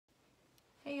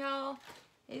Hey y'all,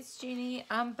 it's Jeannie.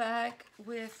 I'm back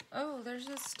with, oh, there's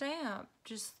a stamp.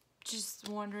 Just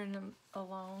wandering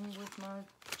along with my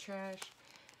trash.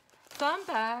 So I'm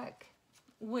back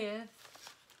with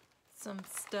some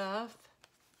stuff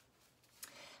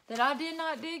that I did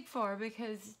not dig for,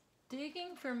 because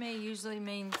digging for me usually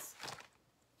means,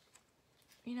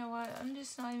 you know what, I'm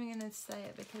just not even going to say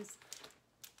it because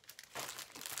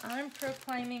I'm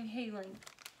proclaiming healing.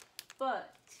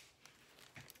 But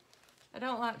I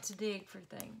don't like to dig for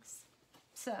things.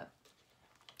 So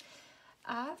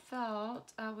I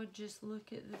thought I would just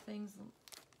look at the things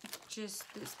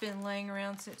that's been laying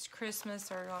around since Christmas,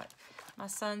 or like my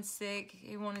son's sick.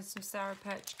 He wanted some Sour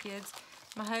Patch Kids.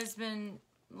 My husband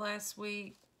last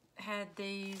week had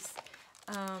these.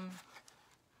 I'm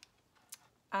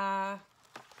not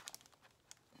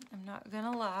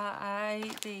gonna lie, I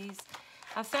ate these.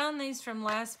 I found these from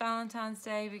last Valentine's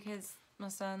Day because my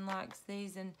son likes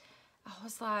these, and I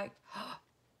was like, oh,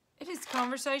 it is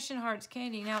Conversation Hearts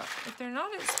candy. Now, if they're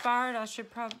not expired, I should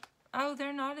probably, oh,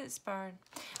 they're not expired.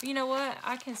 But you know what?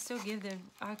 I can still give them,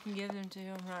 I can give them to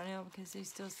him right now because he's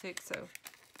still sick, so.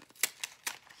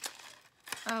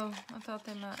 Oh, I thought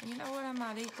they might, you know what? I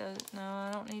might eat those. No, I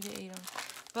don't need to eat them.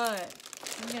 But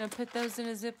I'm going to put those in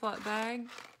a Ziploc bag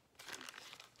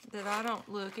that I don't,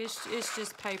 look, it's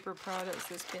just paper products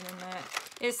that's been in that.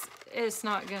 It's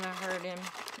not going to hurt him.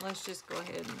 Let's just go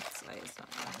ahead and say it's not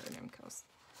going to hurt him, because,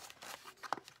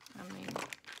 I mean,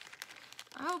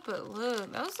 oh, but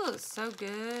look, those look so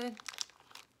good.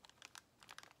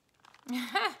 They're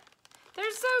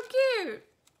so cute.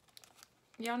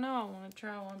 Y'all know I want to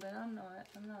try one, but I'm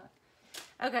not.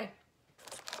 Okay,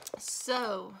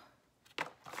 so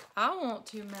I want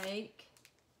to make,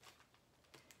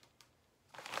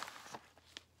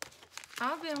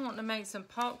 I've been wanting to make some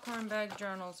popcorn bag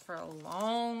journals for a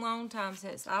long time,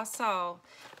 since I saw,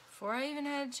 before I even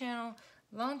had a channel,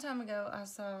 a long time ago, I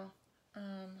saw,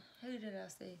 who did I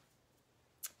see?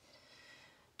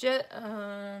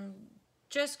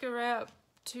 Jessica Rapp,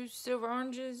 2 Silver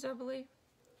Oranges, I believe.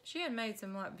 She had made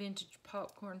some like vintage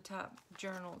popcorn type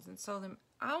journals and sold them.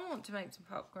 I want to make some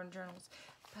popcorn journals,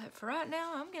 but for right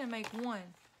now, I'm going to make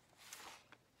one,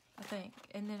 I think.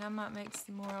 And then I might make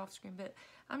some more off screen, but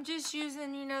I'm just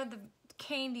using, you know, the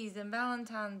candies and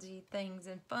Valentine's-y things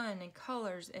and fun and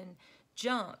colors and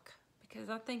junk, because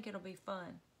I think it'll be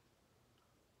fun.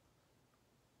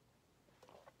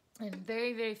 And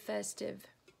very festive,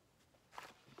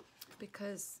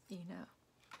 because, you know.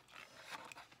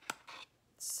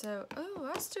 So,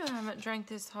 oh, I still haven't drank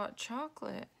this hot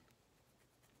chocolate.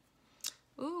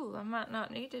 Ooh, I might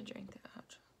not need to drink that hot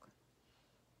chocolate.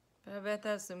 But I bet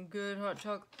that's some good hot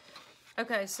chocolate.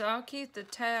 Okay, so I'll keep the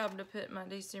tab to put my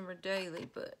December daily,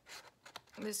 but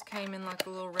this came in like a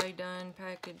little Ray Dunn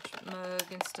package mug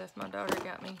and stuff my daughter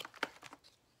got me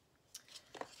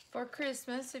for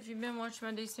Christmas. If you've been watching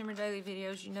my December daily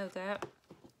videos, you know that.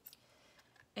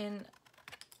 And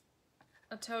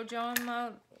I told y'all in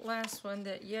my last one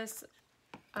that yes,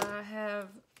 I have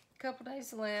a couple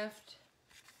days left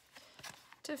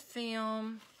to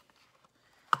film.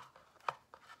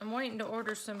 I'm waiting to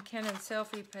order some Canon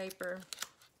selfie paper,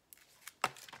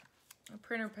 a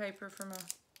printer paper for my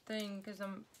thing, because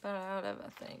I'm about out of it,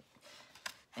 I think.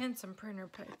 And some printer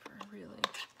paper, really.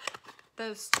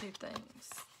 Those 2 things.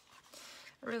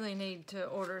 I really need to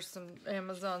order some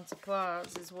Amazon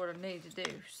supplies is what I need to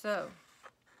do. So,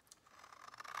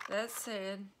 that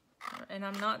said, and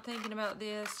I'm not thinking about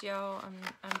this, y'all.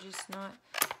 I'm just not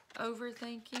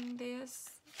overthinking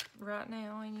this right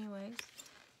now anyways.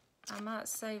 I might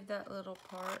save that little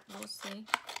part. We'll see.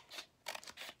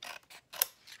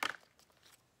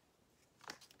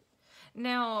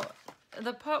 Now,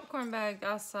 the popcorn bag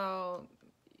I saw,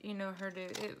 you know, her do,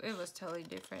 it was totally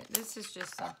different. This is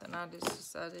just something I just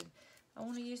decided I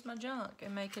want to use my junk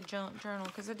and make a junk journal,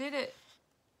 because I did it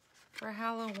for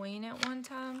Halloween at one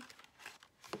time,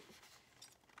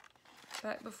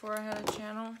 back before I had a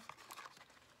channel.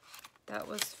 That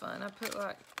was fun. I put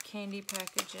like candy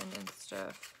packaging and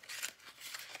stuff,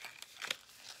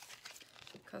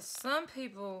 because some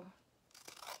people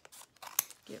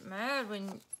get mad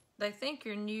when they think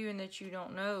you're new and that you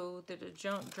don't know that a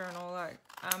junk journal like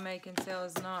I make and sell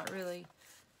is not really,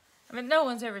 I mean, no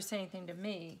one's ever said anything to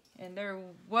me, and they're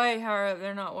way higher up,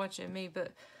 they're not watching me,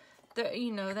 but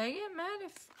you know, they get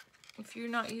mad if you're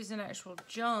not using actual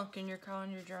junk and you're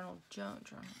calling your journal junk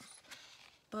journals.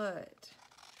 But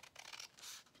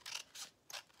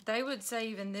they would say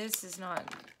even this is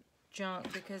not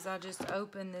junk because I just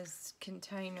opened this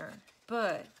container.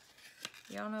 But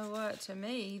y'all know what? To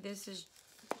me, this is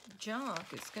junk.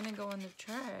 It's going to go in the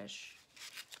trash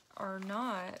or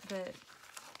not, but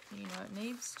you know, it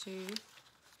needs to.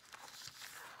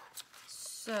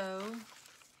 So,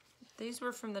 these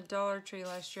were from the Dollar Tree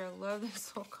last year. I love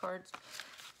these little cards.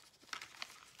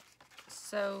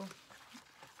 So,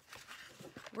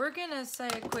 we're going to say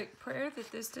a quick prayer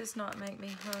that this does not make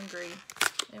me hungry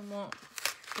and want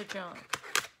the junk.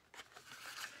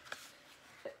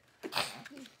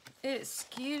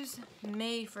 Excuse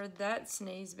me for that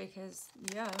sneeze because,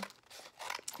 yeah.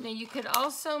 Now, you could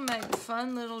also make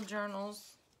fun little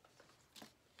journals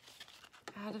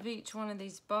out of each one of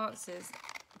these boxes.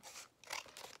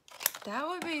 That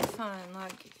would be fun.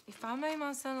 Like, if I made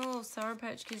my son a little Sour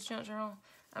Patch Kids junk journal,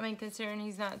 I mean, considering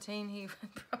he's 19, he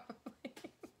would probably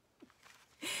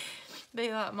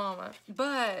be like Mama.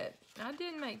 But I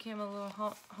did make him a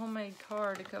little homemade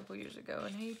card a couple years ago,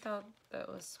 and he thought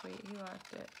that was sweet. He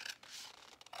liked it.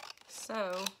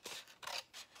 So,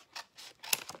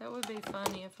 that would be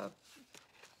funny if I...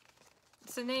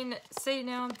 So then, see,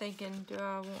 now I'm thinking, do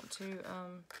I want to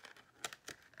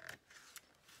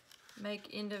make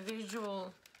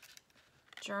individual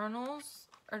journals,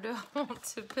 or do I want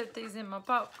to put these in my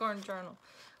popcorn journal?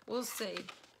 We'll see.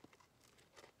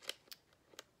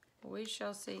 We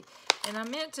shall see. And I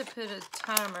meant to put a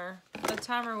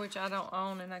timer which I don't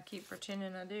own and I keep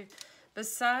pretending I do,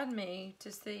 beside me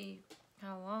to see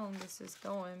how long this is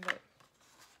going, but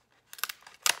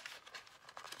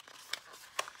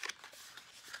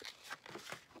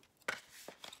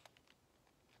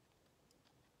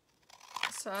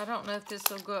so I don't know if this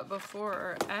will go up before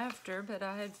or after, but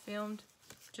I had filmed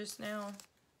just now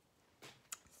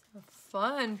a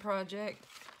fun project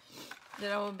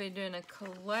that I will be doing a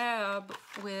collab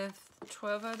with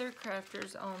 12 other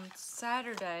crafters on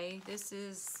Saturday. This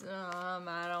is,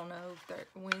 I don't know,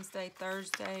 Wednesday,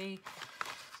 Thursday.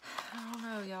 I don't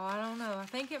know, y'all. I don't know. I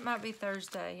think it might be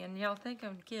Thursday, and y'all think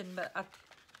I'm kidding, but I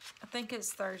think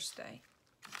it's Thursday.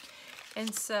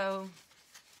 And so...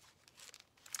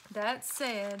 that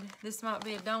said, this might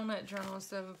be a donut journal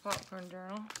instead of a popcorn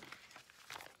journal.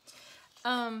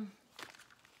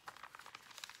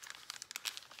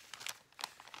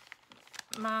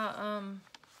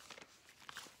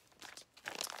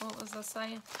 What was I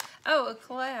saying? Oh, a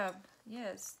collab.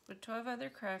 Yes, with 12 other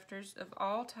crafters of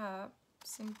all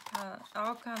types and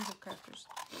all kinds of crafters.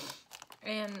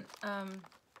 And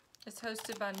it's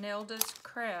hosted by Nelda's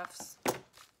Crafts.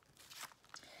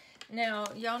 Now,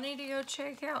 y'all need to go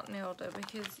check out Nelda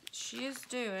because she is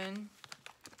doing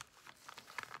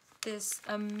this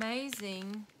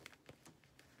amazing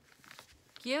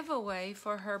giveaway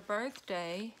for her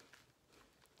birthday,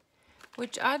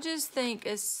 which I just think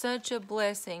is such a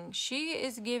blessing. She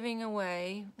is giving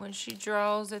away, when she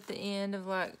draws at the end of,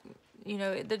 like, you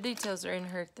know, the details are in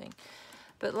her thing,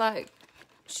 but like,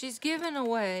 she's giving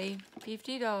away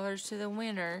 $50 to the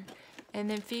winner, and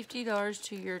then $50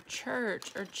 to your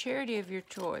church or charity of your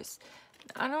choice.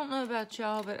 I don't know about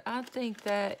y'all, but I think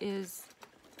that is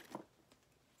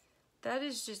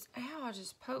just, ow, I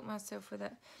just poked myself with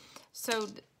that. So,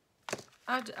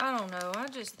 I don't know. I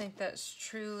just think that's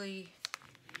truly,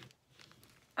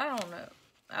 I don't know.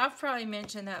 I've probably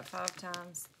mentioned that 5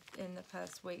 times in the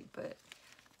past week, but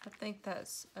I think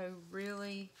that's a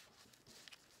really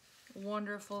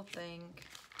wonderful thing.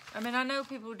 I mean, I know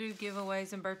people do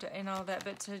giveaways and birthday and all that,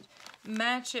 but to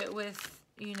match it with,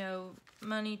 you know,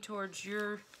 money towards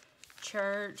your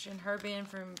church and her being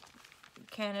from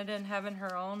Canada and having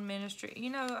her own ministry, you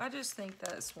know, I just think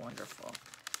that's wonderful.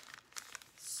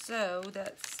 So,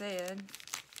 that said,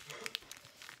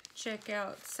 check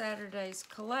out Saturday's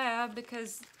collab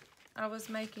because I was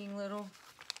making little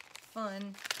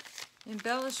fun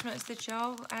embellishments that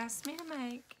y'all asked me to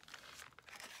make.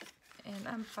 And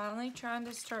I'm finally trying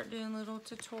to start doing little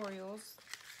tutorials.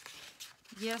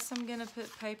 Yes, I'm going to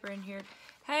put paper in here.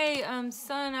 Hey,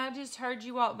 son, I just heard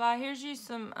you walk by. Here's you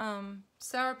some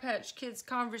Sour Patch Kids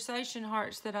conversation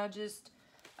hearts that I just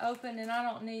opened, and I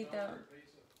don't need them.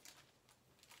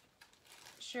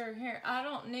 Sure, here. I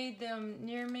don't need them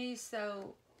near me,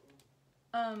 so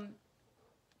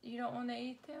you don't want to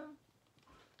eat them?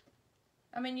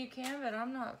 I mean, you can, but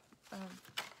I'm not.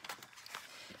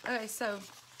 Okay, so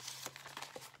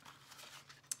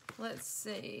let's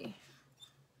see.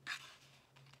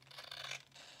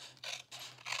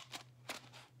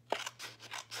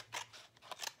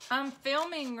 I'm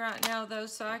filming right now, though,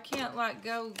 so I can't, like,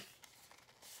 go,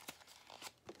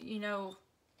 you know,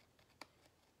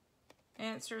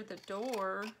 answer the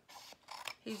door.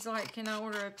 He's like, can I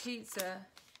order a pizza?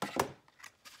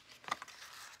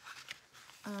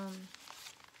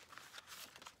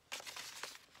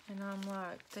 And I'm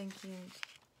like thinking,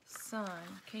 son,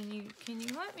 can you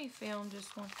let me film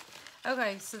just one?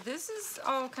 Okay, so this is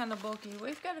all kind of bulky.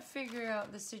 We've got to figure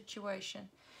out the situation.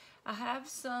 I have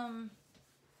some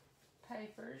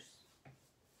papers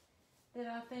that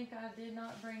I think I did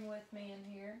not bring with me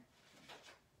in here.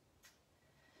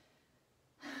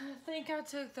 I think I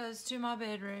took those to my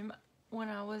bedroom when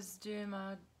I was doing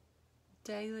my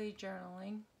daily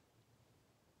journaling,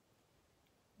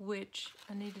 which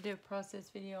I need to do a process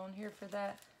video on here for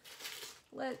that.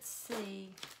 Let's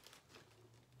see.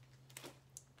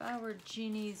 If I were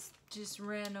Jeannie's just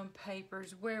random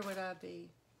papers, where would I be?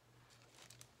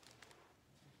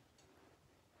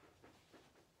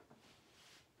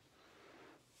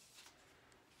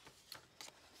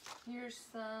 Here's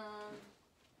some.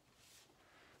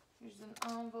 Here's an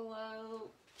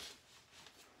envelope.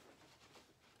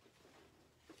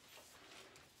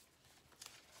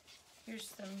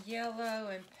 Here's some yellow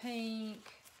and pink.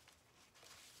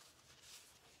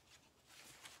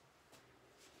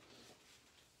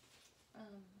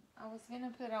 I was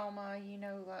gonna put all my, you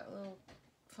know, like little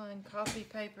fun copy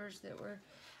papers that were.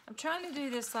 I'm trying to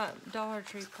do this like Dollar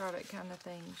Tree product kind of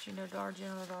things, you know, Dollar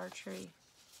General, Dollar Tree.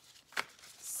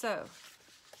 So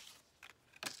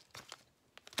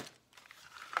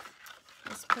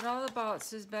let's put all the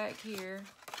boxes back here.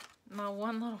 My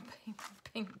one little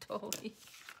pink toy.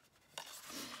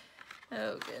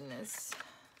 Oh goodness.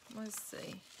 Let's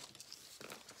see.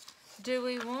 Do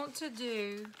we want to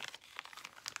do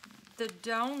the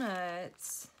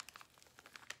donuts,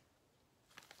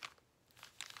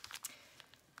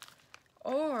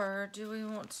 or do we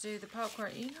want to do the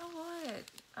popcorn? You know what?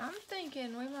 I'm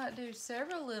thinking we might do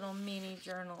several little mini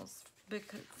journals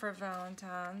for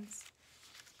Valentine's,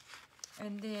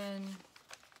 and then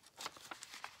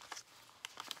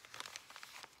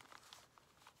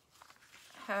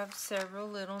have several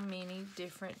little mini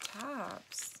different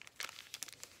types.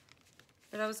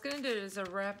 But I was going to do it as a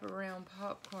wraparound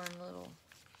popcorn little.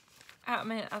 I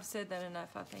mean, I've said that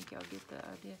enough. I think y'all get the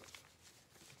idea.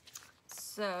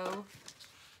 So,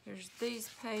 here's these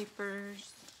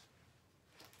papers.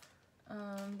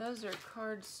 Those are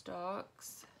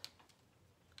cardstocks.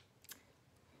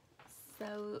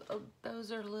 So,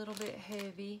 those are a little bit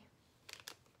heavy.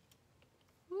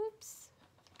 Whoops.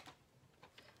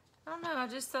 I don't know. I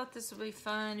just thought this would be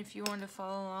fun if you wanted to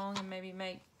follow along and maybe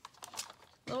make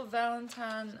little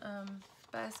Valentine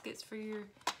baskets for your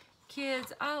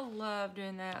kids. I love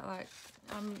doing that. Like,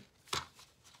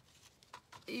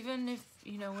 even if,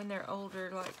 you know, when they're older,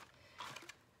 like,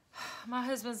 my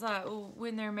husband's like, well,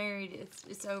 when they're married,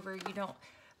 it's over. You don't.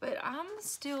 But I'm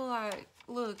still like,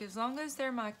 look, as long as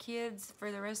they're my kids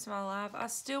for the rest of my life, I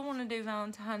still want to do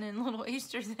Valentine and little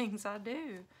Easter things. I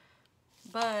do.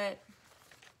 But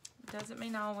doesn't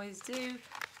mean I always do.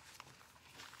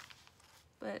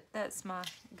 But that's my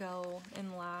goal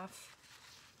in life.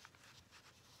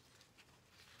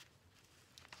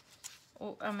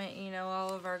 Well, I mean, you know,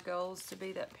 all of our goals to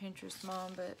be that Pinterest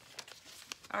mom, but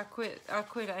I quit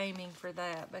aiming for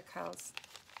that because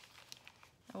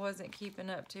I wasn't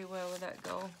keeping up too well with that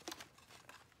goal.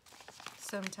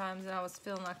 Sometimes I was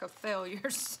feeling like a failure,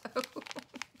 so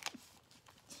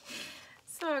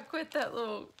I quit that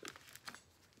little.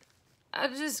 I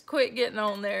just quit getting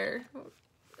on there.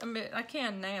 I mean, I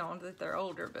can now that they're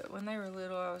older, but when they were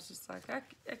little, I was just like, I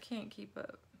can't keep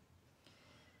up.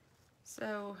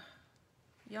 So,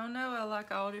 y'all know I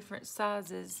like all different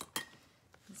sizes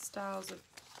and styles of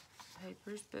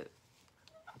papers, but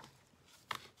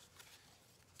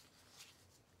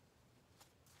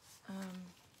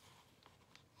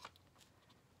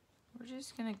we're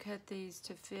just going to cut these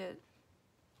to fit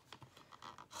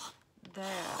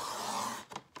that.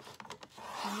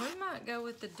 And we might go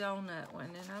with the donut one,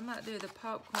 and I might do the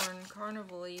popcorn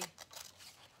carnival-y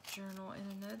journal in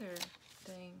another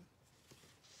thing.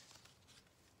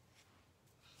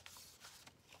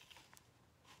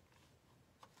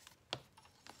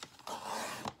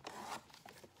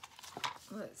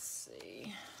 Let's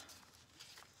see.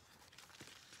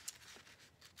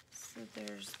 So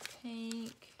there's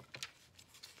pink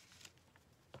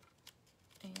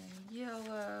and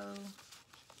yellow.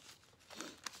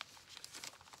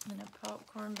 And a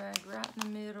popcorn bag right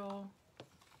in the middle.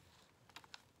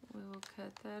 We will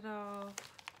cut that off.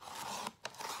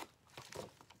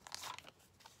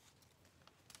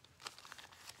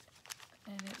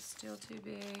 And it's still too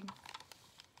big.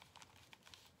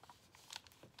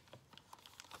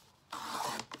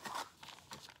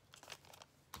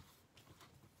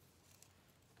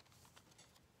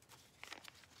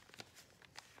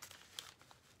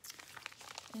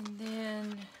 And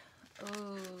then,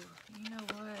 oh, you know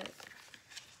what?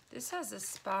 This has a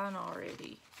spine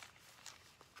already.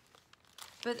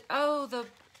 But, oh,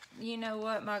 you know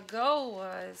what, my goal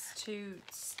was to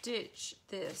stitch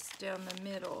this down the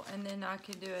middle, and then I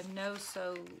could do a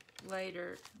no-sew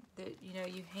later that, you know,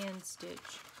 you hand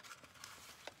stitch.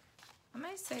 I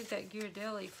may save that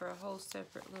Ghirardelli for a whole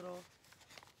separate little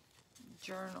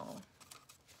journal,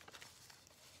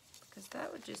 because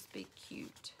that would just be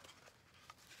cute.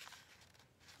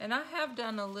 And I have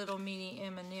done a little mini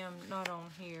M&M, not on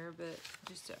here, but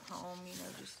just at home, you know,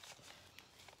 just.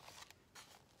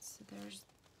 So there's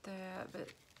that, but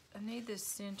I need this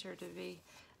center to be,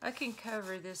 I can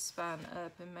cover this spine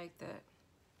up and make that.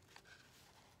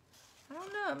 I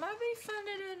don't know, it might be fun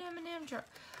to do an M&M journal.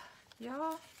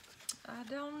 Y'all, I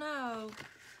don't know.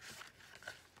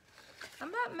 I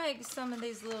might make some of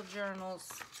these little journals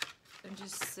and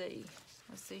just see.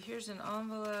 Let's see, here's an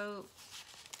envelope.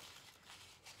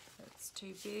 That's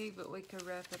too big, but we could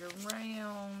wrap it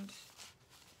around.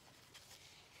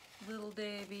 Little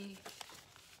Debbie.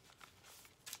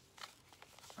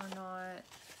 Or not.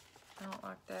 I don't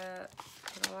like that,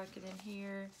 but I like it in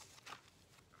here.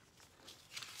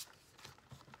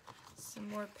 Some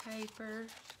more paper.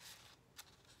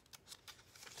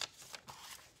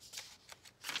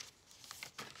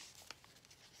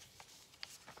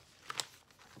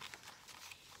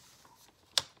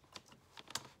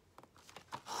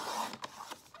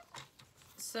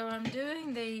 So I'm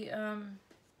doing the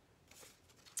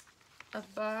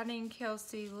Abiding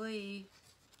Kelsey Lee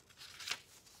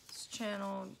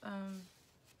channel,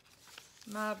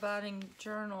 My Abiding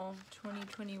Journal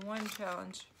 2021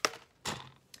 challenge.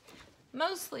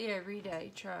 Mostly every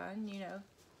day trying, you know.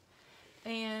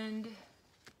 And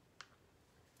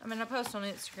I mean, I post on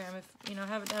Instagram if, you know, I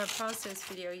haven't done a process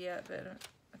video yet, but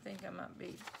I think I might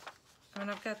be. I mean,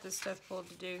 I've got this stuff pulled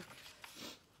to do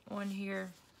one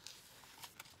here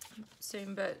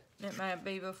soon, but it might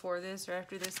be before this or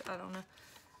after this, I don't know.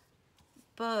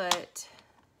 But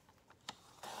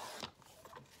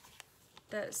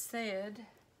that said,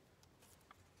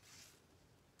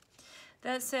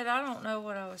 I don't know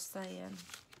what I was saying.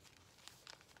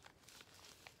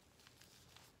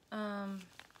 I'm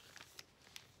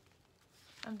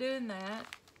doing that,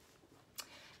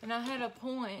 and I had a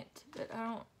point, but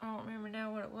I don't remember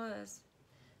now what it was.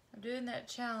 I'm doing that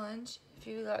challenge. If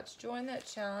you would like to join that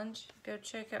challenge, go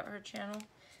check out her channel.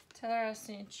 Tell her I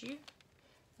sent you.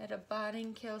 At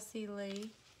Abiding Kelsey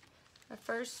Lee. I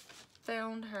first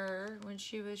found her when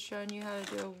she was showing you how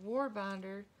to do a war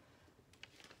binder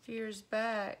a few years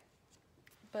back.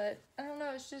 But I don't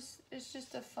know, it's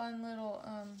just a fun little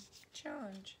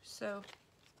challenge. So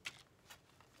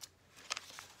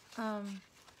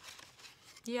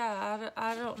yeah,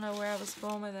 I don't know where I was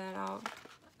going with that.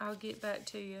 I'll get back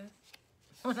to you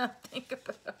when I think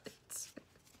about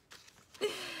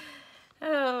it.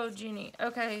 Oh, Jenny.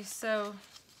 Okay, so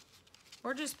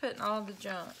we're just putting all the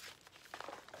junk,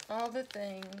 all the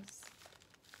things.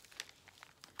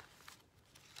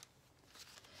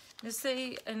 Now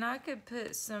see, and I could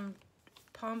put some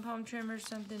pom-pom trim or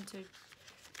something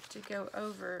to go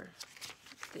over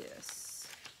this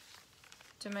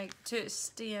to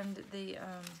extend the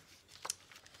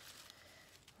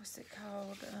what's it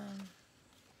called,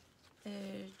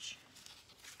 edge.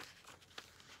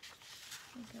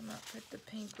 I think I might put the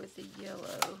pink with the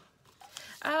yellow.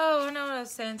 Oh, I know what I was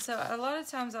saying. So a lot of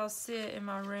times I'll sit in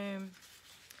my room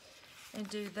and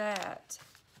do that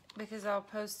because I'll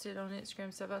post it on Instagram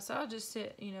and stuff. So I'll just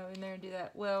sit, you know, in there and do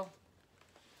that. Well,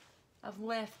 I've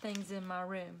left things in my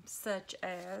room, such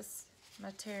as my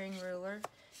tearing ruler.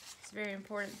 It's very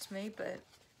important to me, but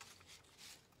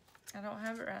I don't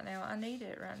have it right now. I need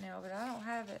it right now, but I don't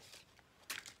have it.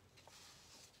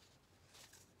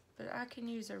 But I can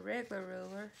use a regular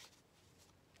ruler.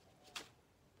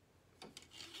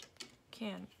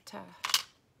 Can't I?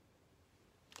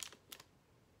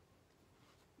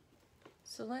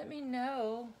 So let me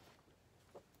know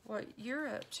what you're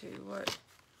up to, what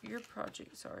your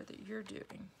projects are that you're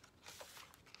doing.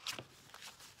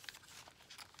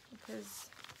 Because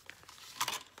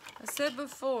I said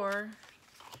before,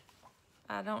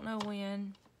 I don't know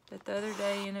when, but the other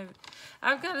day,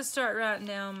 I've got to start writing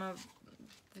down my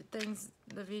things,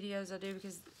 the videos I do,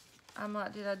 because I'm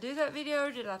like, did I do that video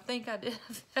or did I think I did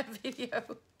that video?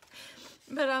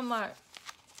 But I'm like,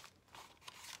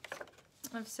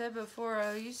 I've said before,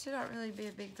 I used to not really be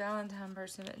a big Valentine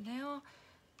person, but now,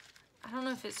 I don't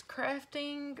know if it's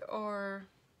crafting or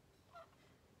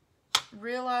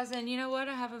realizing, you know what,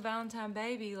 I have a Valentine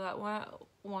baby, like,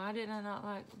 why did I not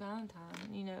like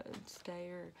Valentine, you know, today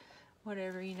or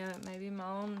whatever, you know, it may be my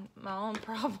own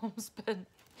problems, but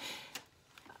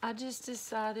I just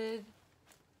decided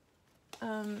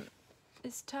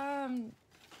it's time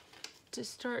to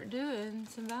start doing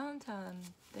some Valentine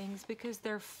things because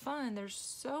they're fun. They're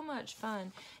so much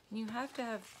fun. And you have to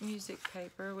have music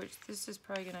paper, which this is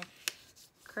probably gonna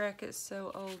crack. It's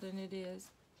so old, and it is.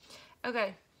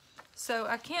 Okay, so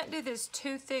I can't do this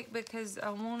too thick because I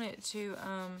want it to,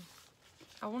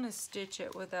 I want to stitch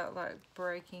it without like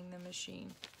breaking the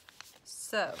machine.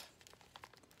 So,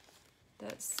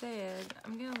 that said,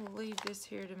 I'm going to leave this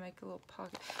here to make a little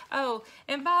pocket. Oh,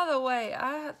 and by the way,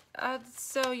 I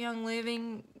sell Young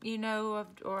Living, you know,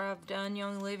 or I've done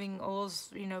Young Living oils,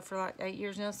 you know, for like 8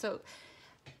 years now. So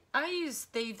I use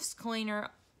Thieves Cleaner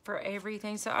for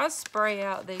everything. So I spray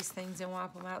out these things and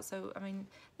wipe them out. So, I mean,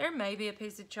 there may be a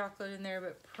piece of chocolate in there,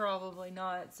 but probably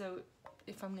not. So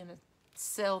if I'm going to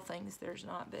sell things, there's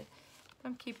not. But if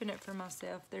I'm keeping it for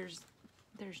myself, there's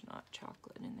not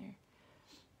chocolate in there.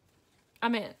 I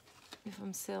mean, if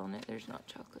I'm selling it, there's not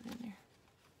chocolate in there.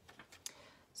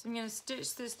 So I'm going to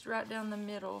stitch this right down the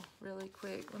middle really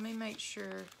quick. Let me make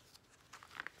sure.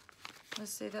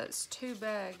 Let's see, that's 2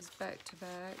 bags back to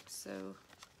back, so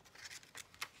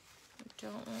I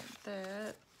don't want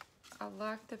that. I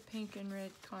like the pink and red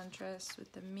contrast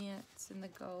with the mints and the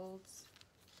golds.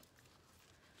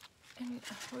 And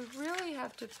we really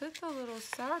have to put the little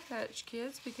Sour Patch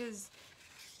Kids because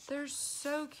they're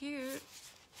so cute.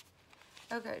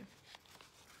 Okay,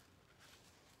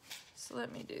 so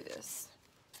let me do this.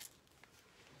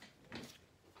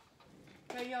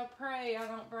 Okay, y'all pray I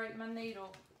don't break my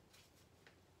needle.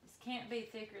 This can't be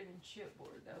thicker than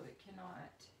chipboard, though. It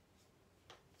cannot.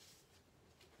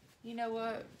 You know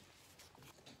what?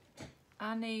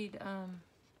 I need,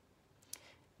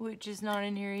 which is not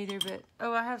in here either, but,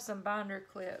 oh, I have some binder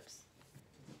clips.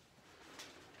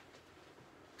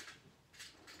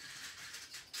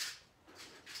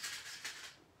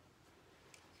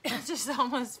 I just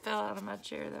almost fell out of my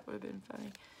chair. That would have been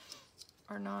funny.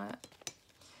 Or not.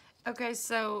 Okay,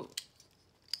 so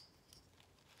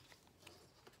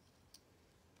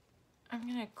I'm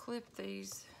going to clip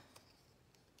these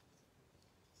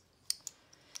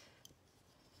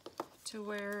to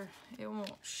where it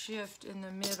won't shift in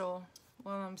the middle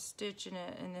while I'm stitching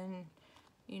it and then,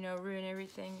 you know, ruin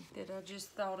everything that I just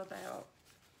thought about.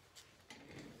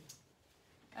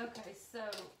 Okay, so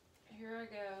here I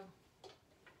go.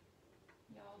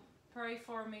 Y'all pray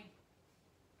for me.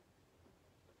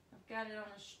 I've got it on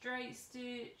a straight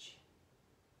stitch.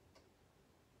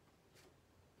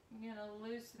 I'm going to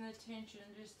loosen the tension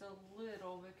just a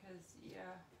little because, yeah.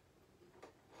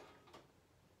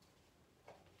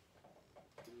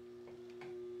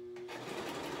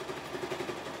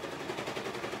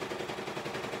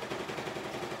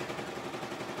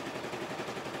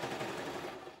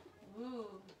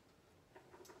 Ooh.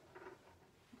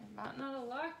 It might not have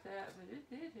liked that, but it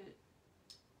did it.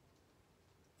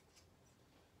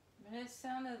 I mean, it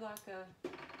sounded like a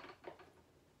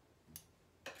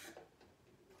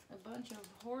bunch of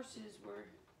horses were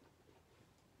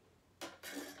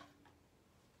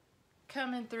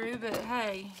coming through, but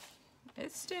hey,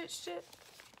 it stitched it.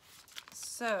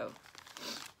 So,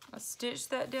 I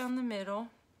stitched that down the middle.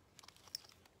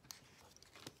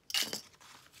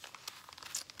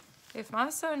 If my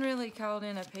son really called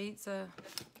in a pizza,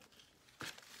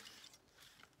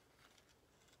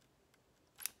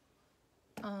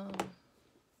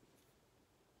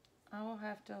 I will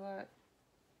have to like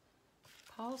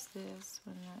pause this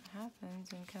when that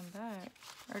happens and come back,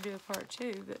 or do a part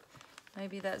 2. But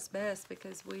maybe that's best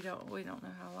because we don't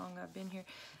know how long I've been here.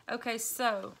 Okay,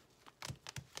 so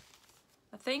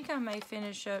I think I may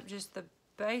finish up just the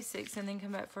basics and then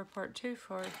come back for part 2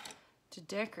 to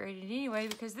decorate it anyway,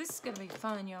 because this is gonna be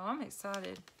fun, y'all. I'm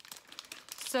excited.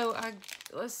 So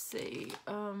let's see.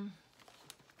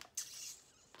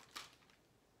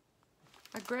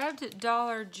 I grabbed at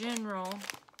Dollar General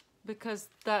because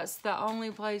that's the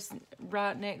only place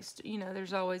right next, you know,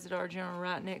 there's always a Dollar General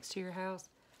right next to your house.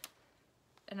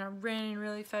 And I ran in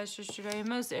really fast yesterday, and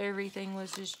most everything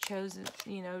was just chosen,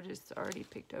 you know, just already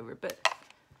picked over. But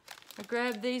I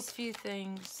grabbed these few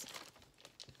things.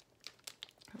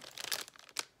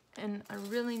 And I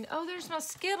really, oh, there's my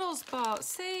Skittles box.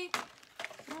 See?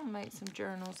 I'm going to make some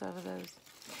journals out of those.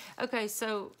 Okay,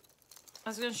 so I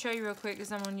was going to show you real quick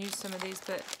because I'm going to use some of these.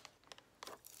 But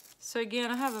so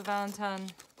again, I have a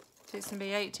Valentine fixing to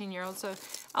be 18-year-old. So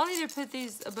I'll either put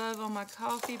these above on my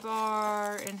coffee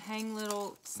bar and hang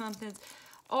little somethings,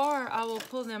 or I will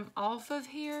pull them off of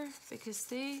here because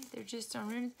see, they're just on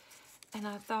ribbons. And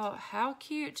I thought, how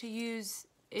cute to use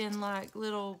in like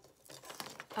little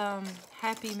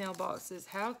Happy Meal boxes.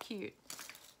 How cute.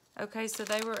 Okay, so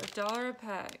they were $1 a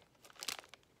pack.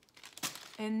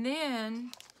 And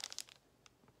then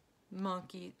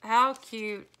monkey. How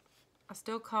cute. I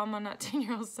still call my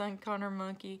 19-year-old son Connor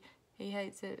Monkey. He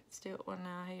hates it still. Well,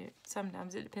 no,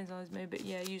 sometimes it depends on his mood, but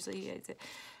yeah, usually he hates it.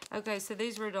 Okay, so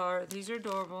these are adorable.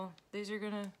 These are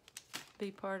gonna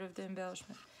be part of the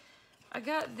embellishment. I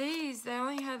got these. They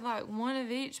only had like one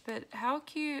of each, but how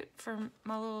cute for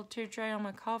my little tier tray on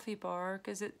my coffee bar.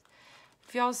 Because if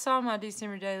y'all saw my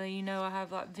December daily, you know I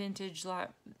have like vintage, like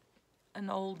an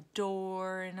old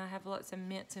door, and I have lots of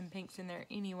mints and pinks in there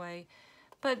anyway.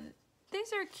 But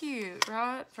these are cute,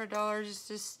 right? For $1 just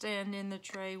to stand in the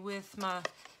tray with my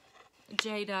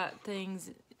jadeite things.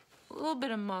 A little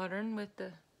bit of modern with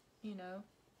the, you know.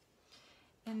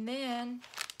 And then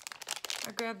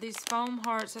I grabbed these foam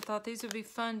hearts. I thought these would be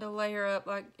fun to layer up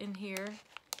like in here.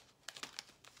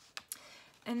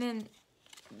 And then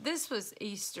this was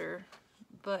Easter,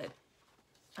 but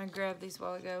I grabbed these a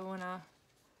while ago when I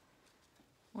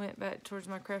went back towards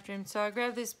my craft room. So I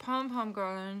grabbed this pom-pom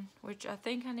garland, which I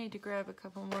think I need to grab a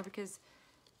couple more because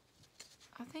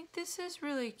I think this is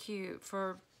really cute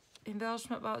for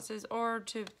embellishment boxes or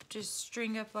to just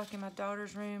string up like in my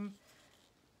daughter's room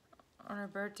on her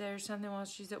birthday or something while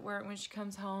she's at work when she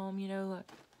comes home, you know, like,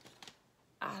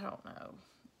 I don't know.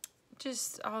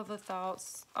 Just all the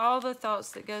thoughts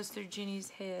that goes through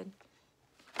Jenny's head.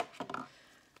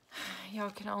 Y'all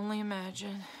can only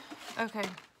imagine. Okay.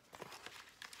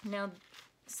 Now,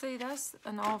 see, that's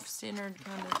an off-centered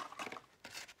kind of...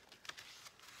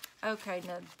 Okay,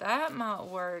 now that might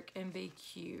work and be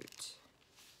cute.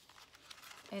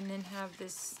 And then have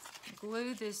this,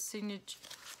 glue this signature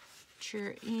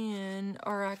in,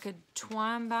 or I could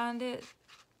twine bind it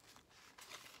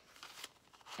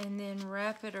and then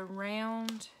wrap it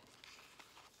around.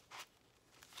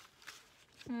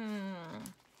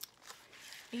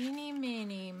 Eeny,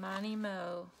 meeny, miny,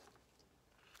 mo.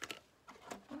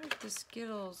 I wonder if the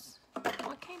Skittles,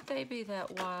 why can't they be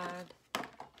that wide?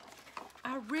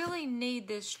 I really need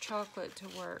this chocolate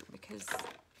to work because that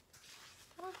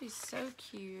would be so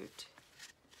cute.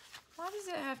 Why does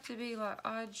it have to be like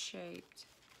odd shaped?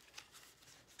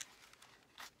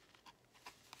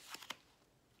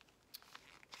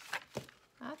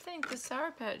 I think the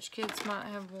Sour Patch Kids might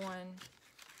have one.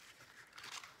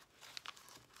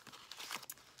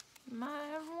 Might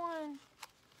have one.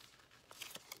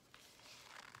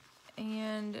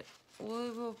 And we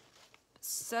will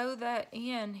sew that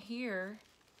in here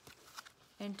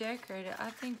and decorate it.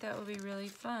 I think that would be really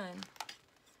fun.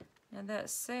 Now that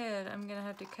said, I'm going to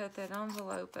have to cut that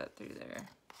envelope up through there.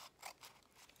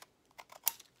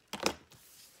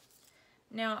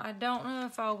 Now, I don't know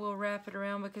if I will wrap it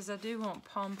around because I do want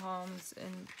pom-poms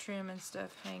and trim and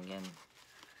stuff hanging.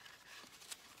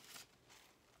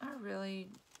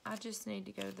 I just need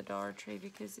to go to the Dollar Tree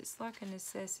because it's like a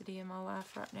necessity in my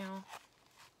life right now.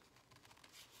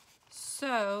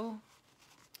 So,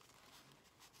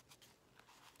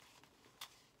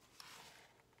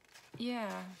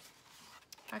 yeah.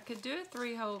 I could do a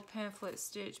 3-hole pamphlet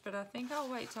stitch, but I think I'll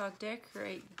wait till I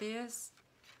decorate this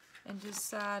and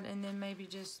decide, and then maybe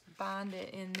just bind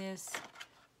it in this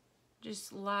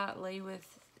just lightly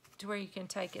to where you can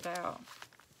take it out.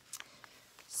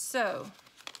 So,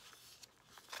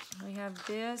 we have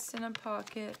this in a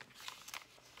pocket,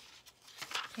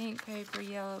 pink paper,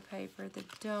 yellow paper, the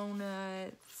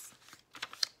donuts,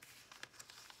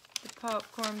 the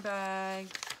popcorn bag,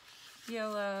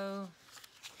 yellow,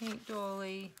 pink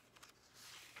doily,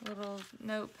 little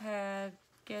notepad,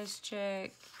 guest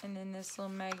check, and then this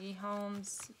little Maggie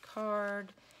Holmes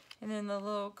card, and then the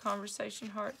little conversation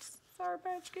hearts Sour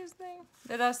Patch Kids thing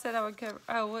that I said I would cover.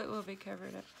 Oh, it will be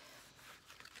covered up.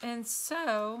 And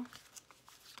so,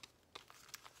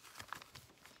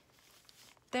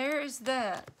 there is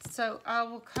that. So, I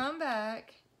will come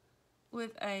back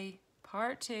with a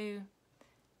part 2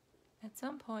 at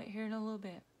some point here in a little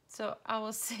bit. So, I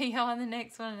will see y'all in the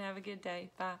next one and have a good day.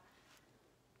 Bye.